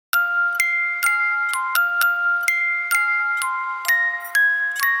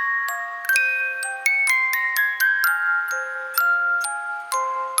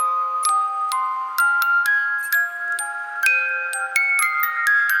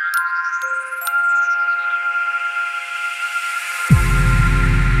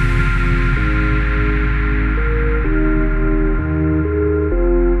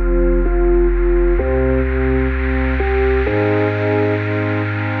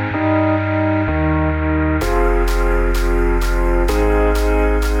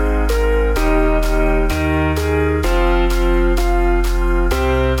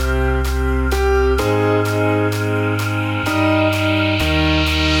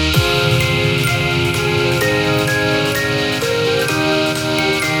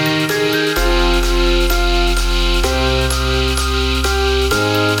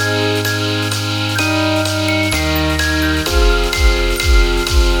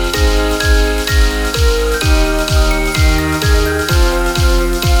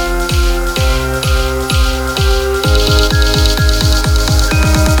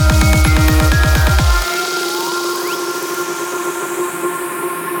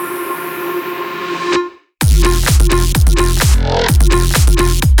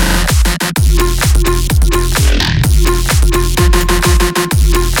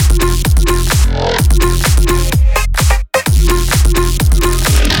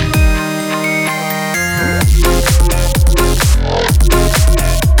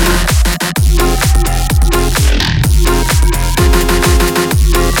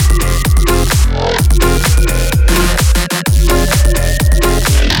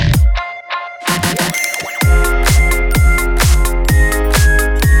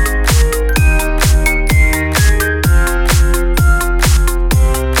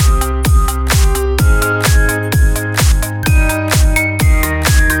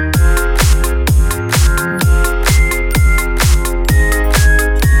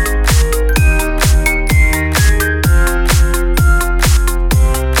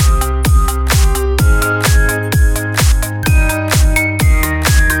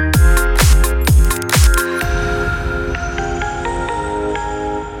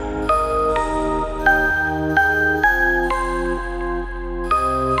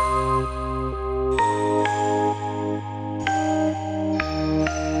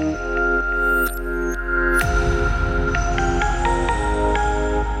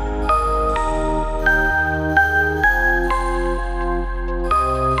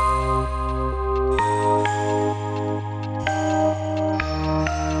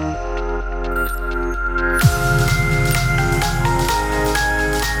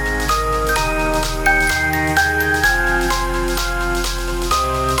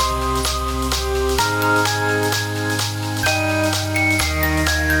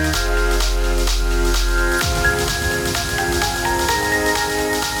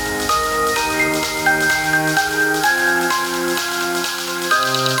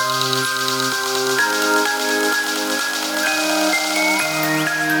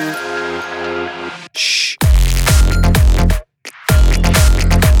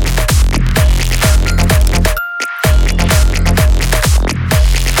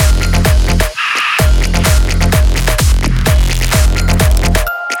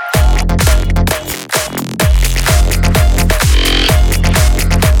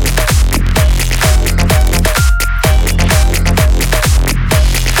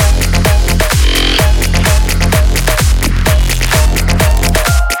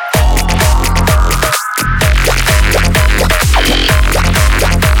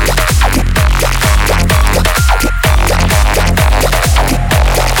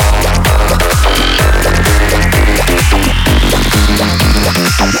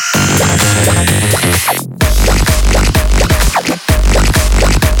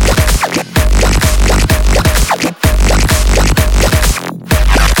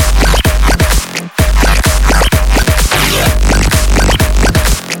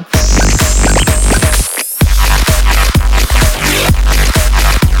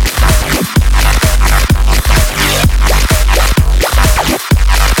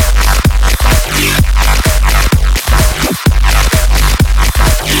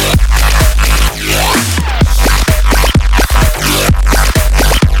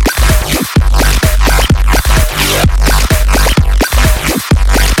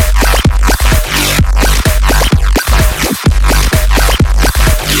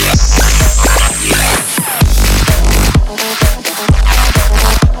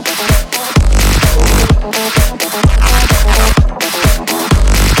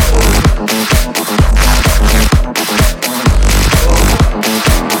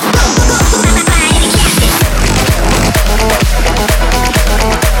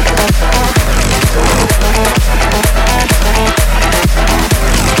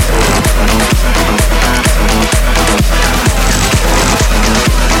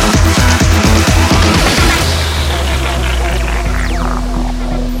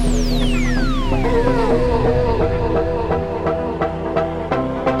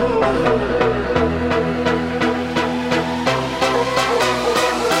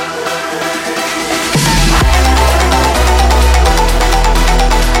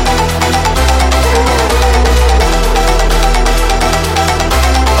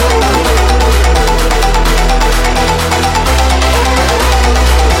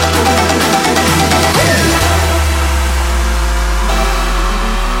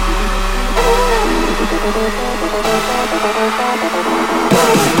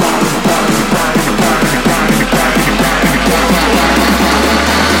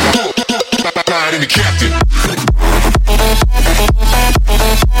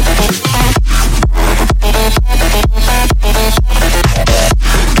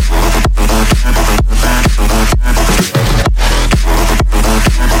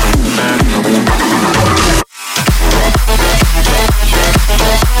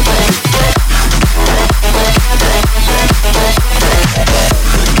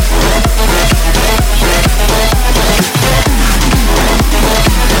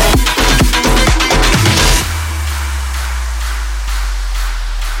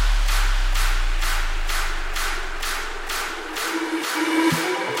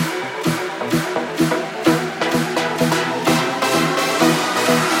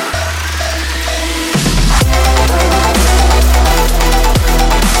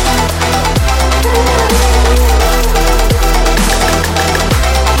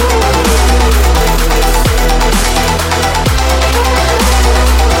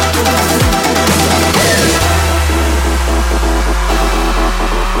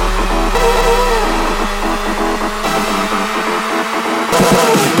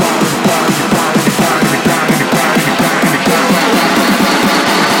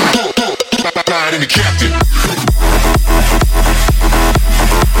the captain.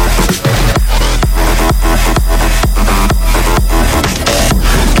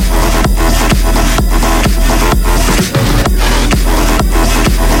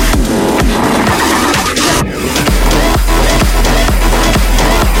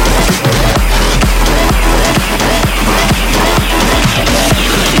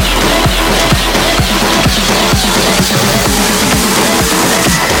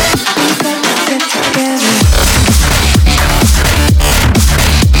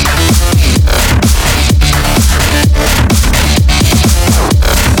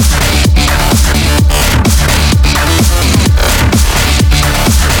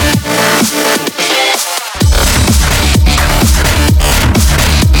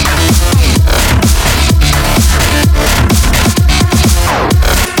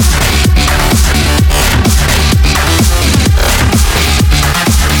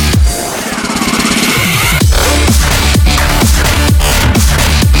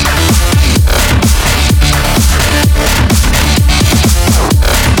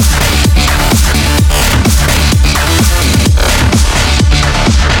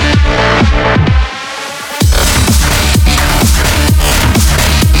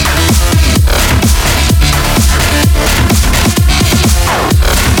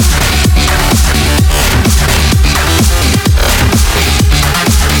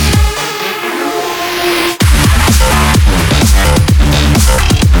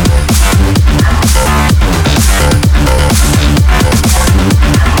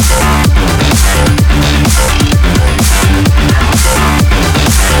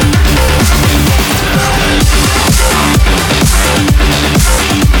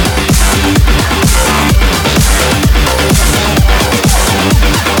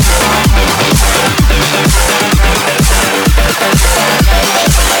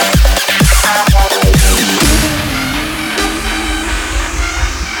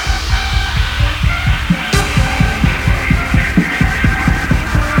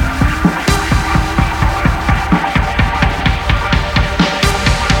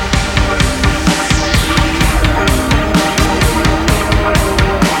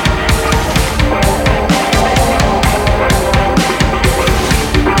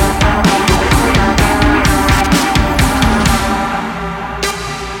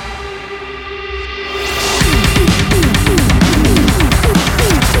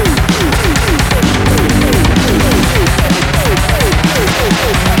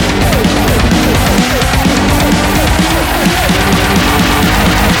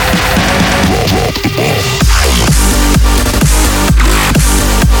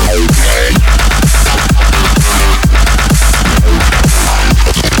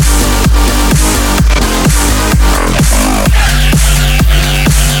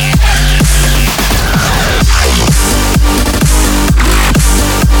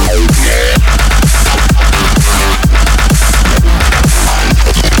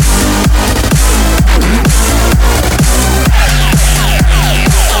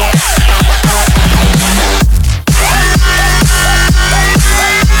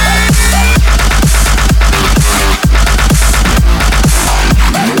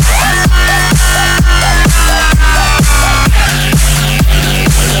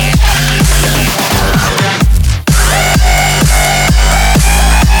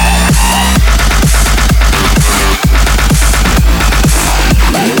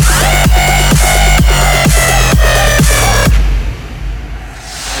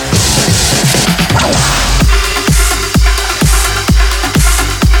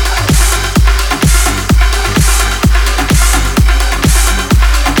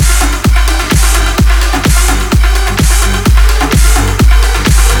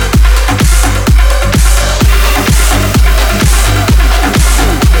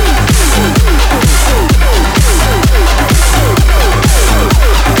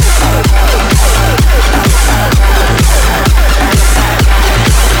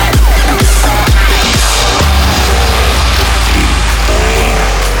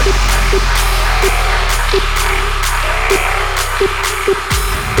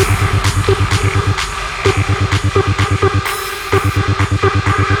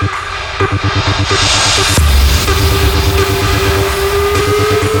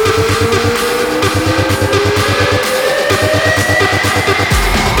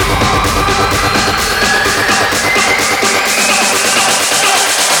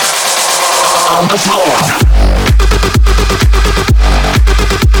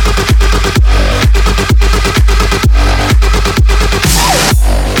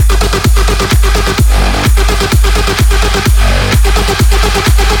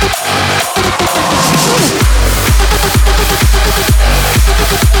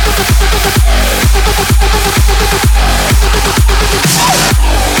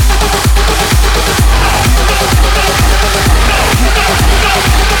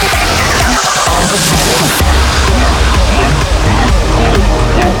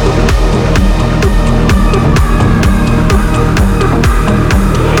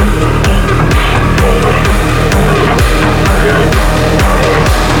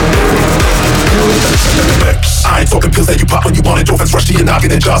 Pills that you pop when you want endorphins rush to your noggin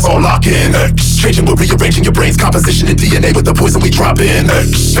and jaws all locking. Changing, we're rearranging your brain's composition and DNA with the poison we drop in.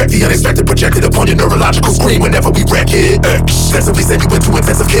 Expect the unexpected projected upon your neurological screen whenever we wreck it. Extensively send you into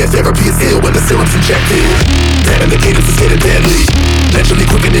intensive care. Therapy is ill when the serum's injected. Damn, and the cadence is getting deadly. Naturally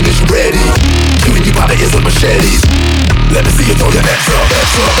quickening as you ready. Shooting you by the ears with machetes. Let me see you throw your X up,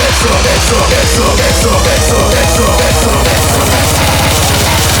 X up, X up, X up, X up, X up, X up, X up, X up, X up.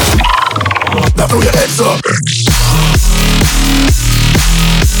 Now throw your X up.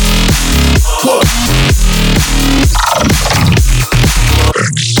 What?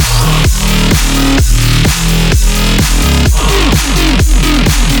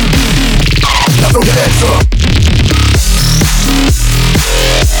 Now throw your X up.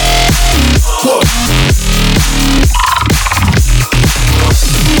 What?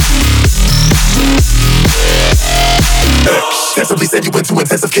 Extensively send you into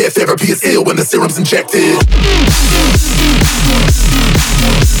intensive care. Therapy is ill when the serum's injected.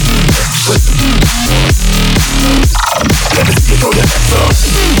 Let me see you throw your X up.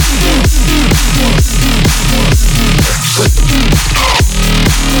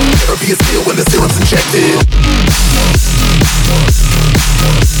 Therapy is ill when the serum's injected.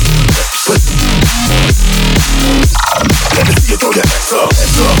 Let me see you throw your X up,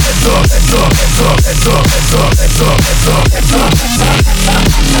 X up, X up, X up, X up, X up, X up, X up, X up, X up, X up,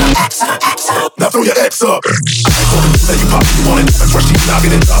 X up. Now throw your X up. That you pop when you want it, and rush to your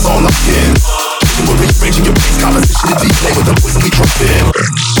noggin and jaws all locked in. We're rearranging your brain's composition and DNA with the poison we drop in.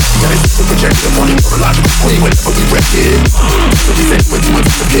 The unexpected projected upon your neurological screen whenever we wreck it. So we send you into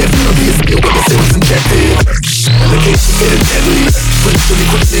intensive care. Therapy is ill when the serum's injected. And the case is getting deadly. Literally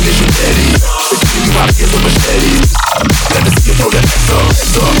quickening as you ready. Shooting you by the ears with machetes. Let me see you throw your X up,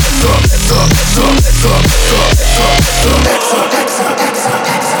 X up, X up, X up, X up, X up, X up, X up, X up, X up, X up, X up,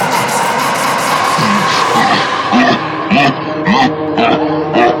 X up.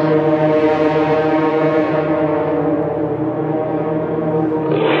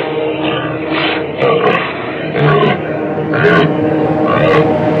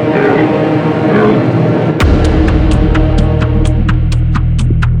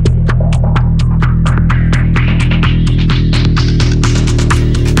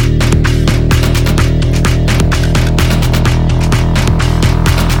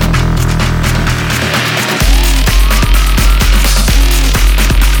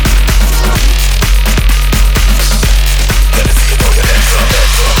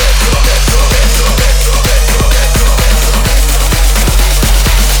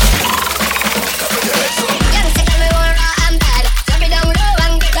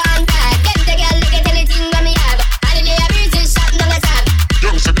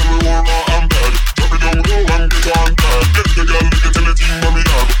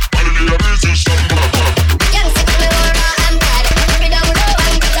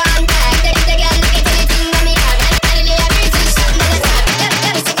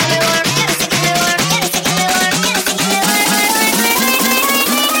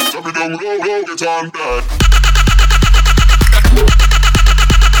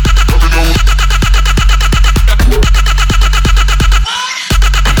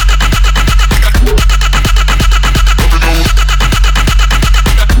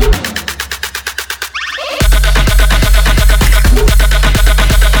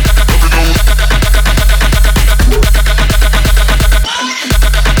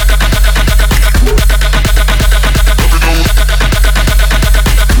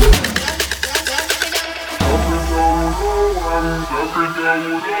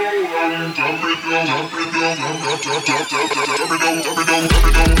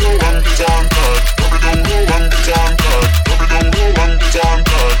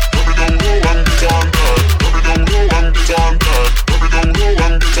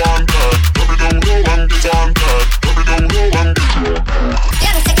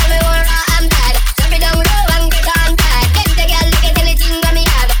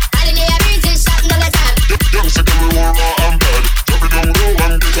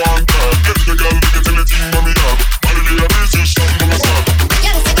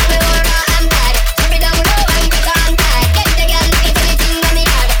 Get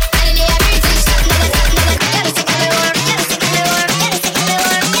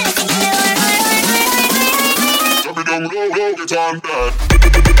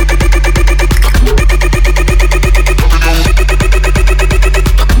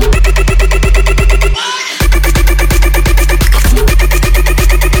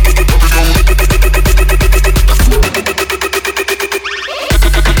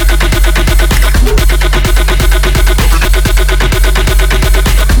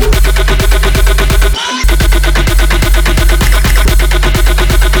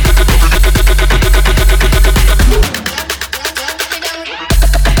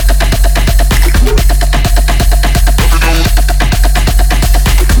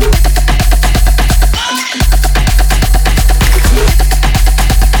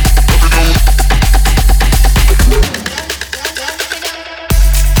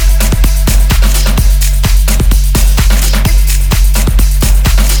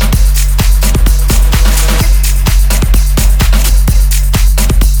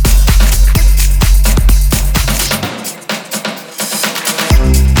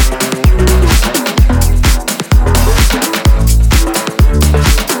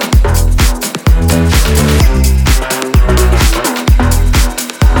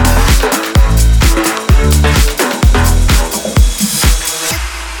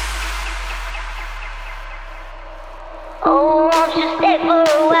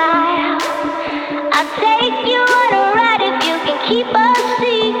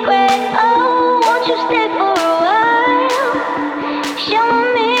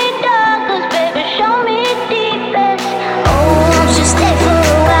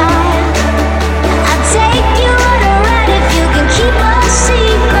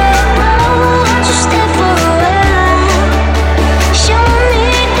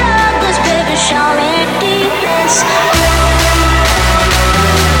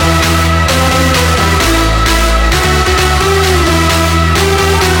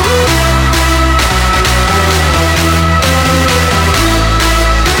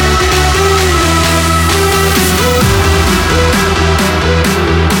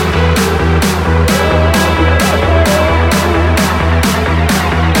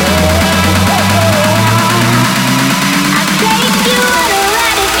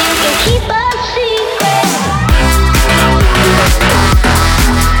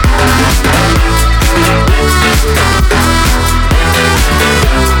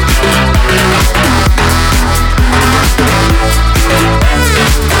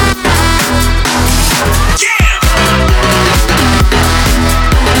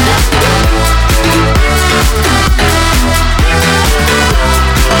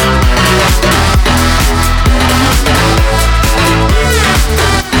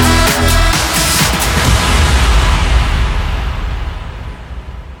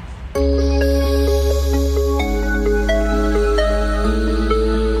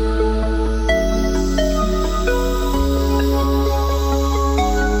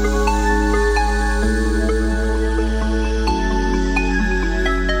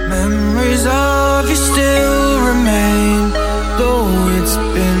Memories of you still remain, though it's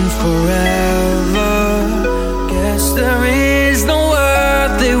been forever. Guess there is no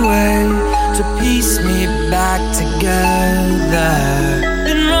worldly way to piece me back together.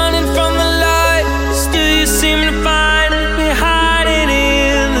 Been running from the light, still you seem to find me hiding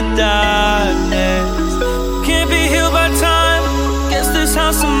in the darkness. Can't be healed by time, guess this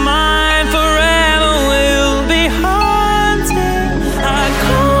house of mine forever will be haunted. I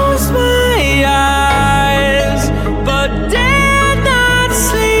close my eyes, but dare not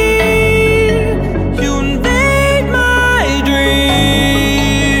sleep. You invade my dreams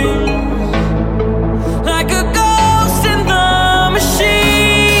like a ghost in the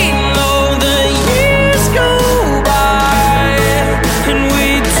machine. Oh, the years go by and we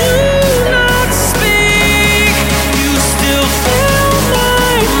do not speak. You still fill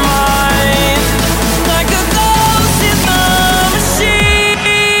my mind like a ghost in the machine.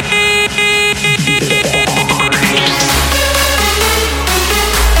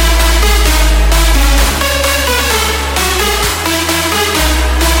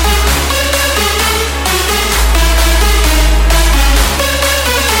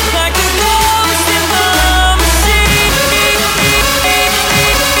 Like a ghost in the machine.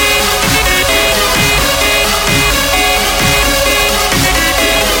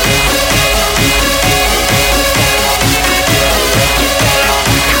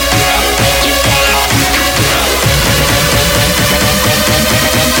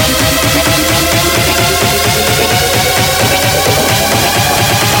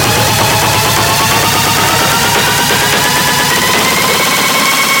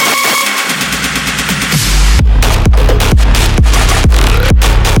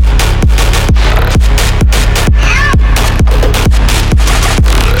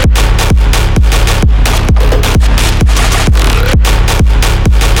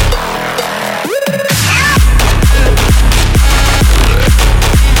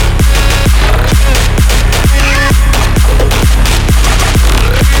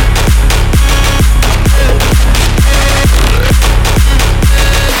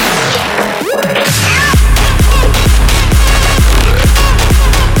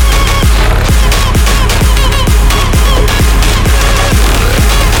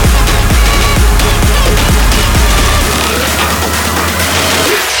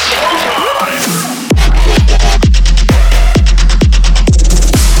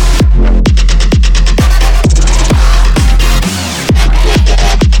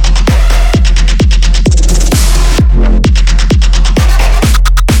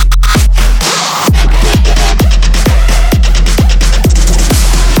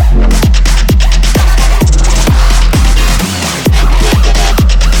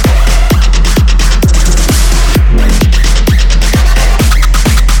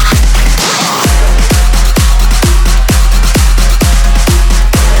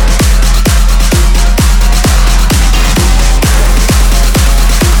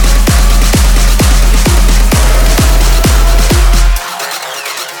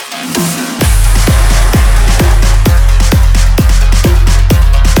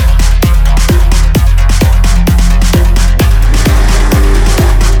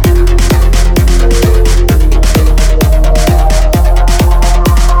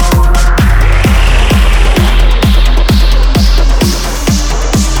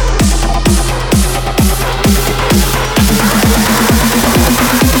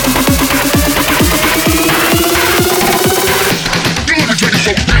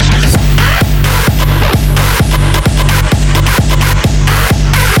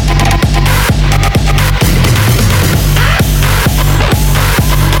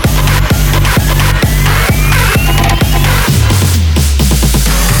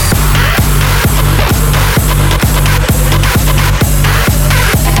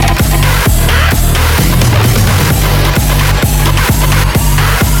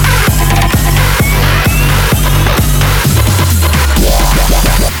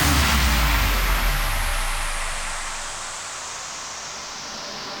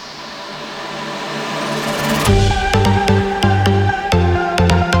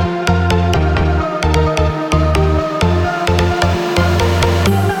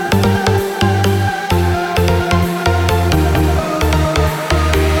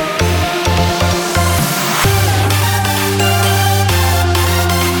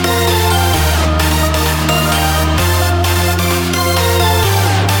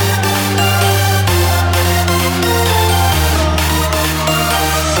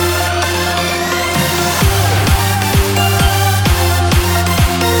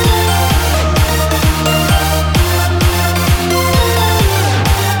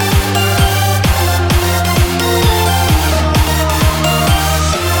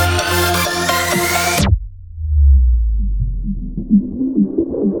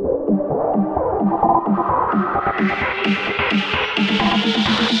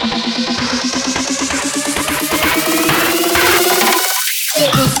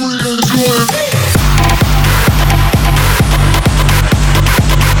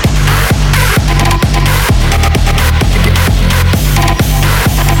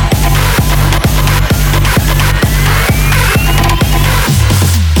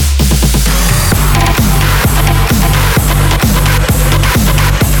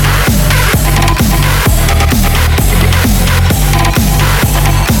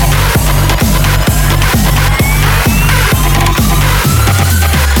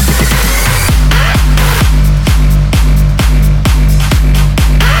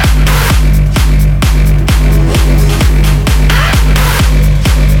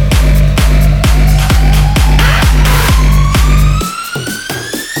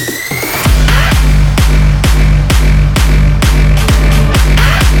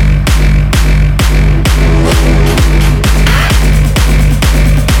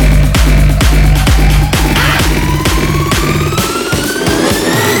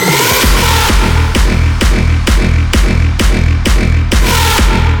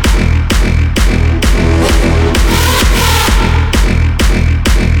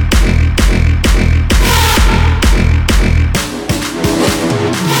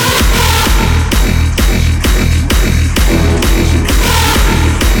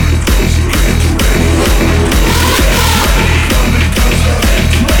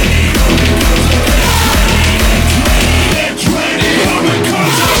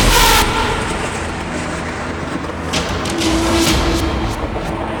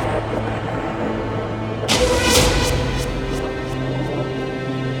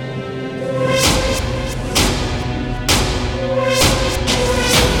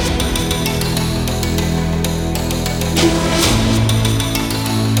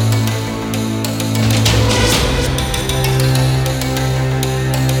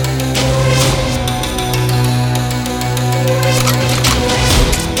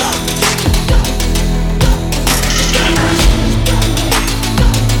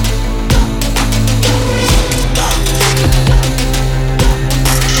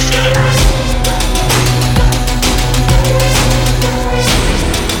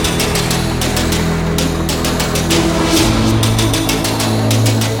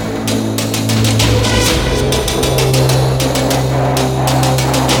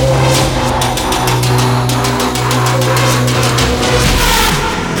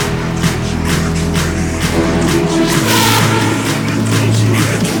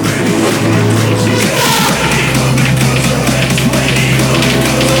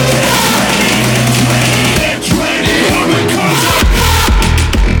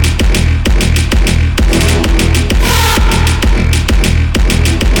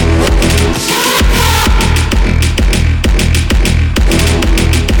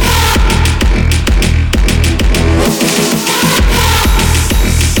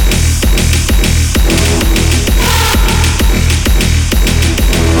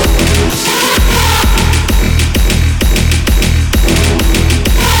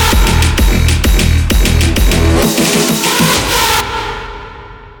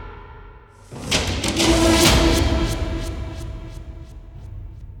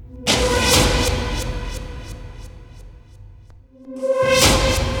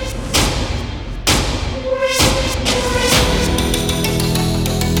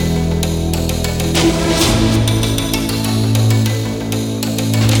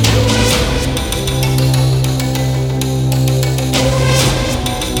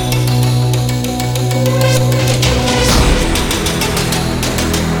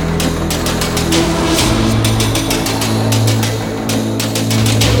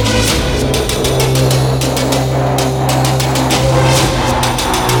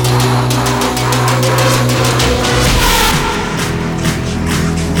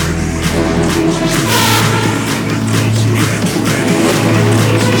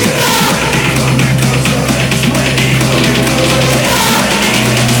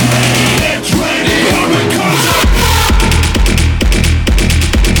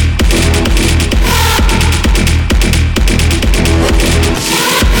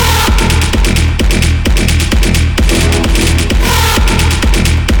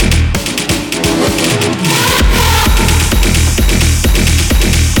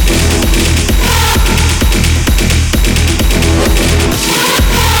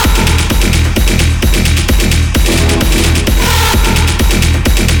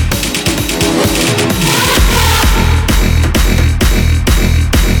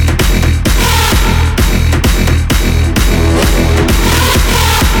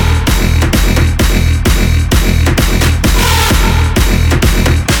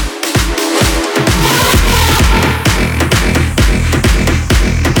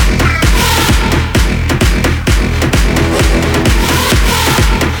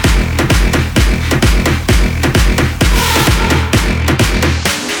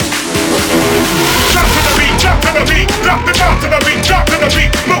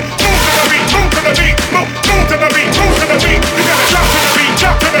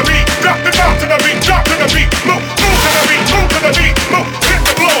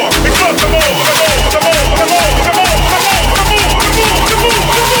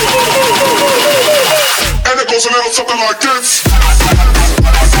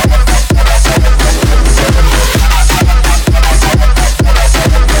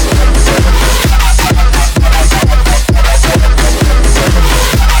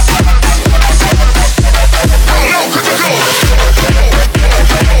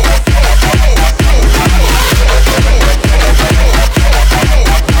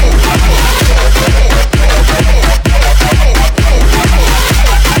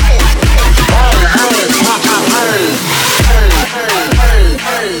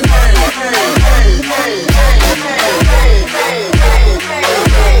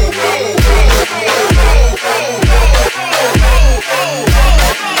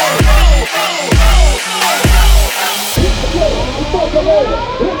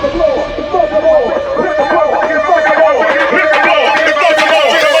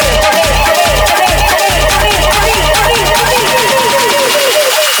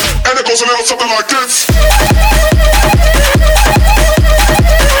 like this.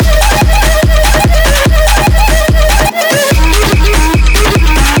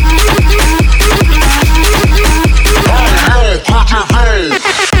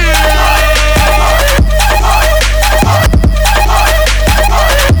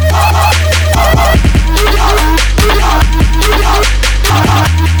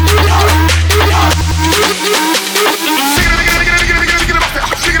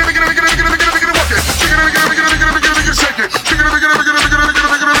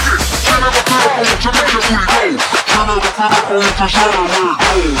 To shut away,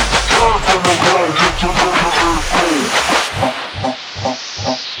 go. Turn from the ground, get to the earth,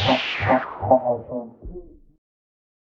 go.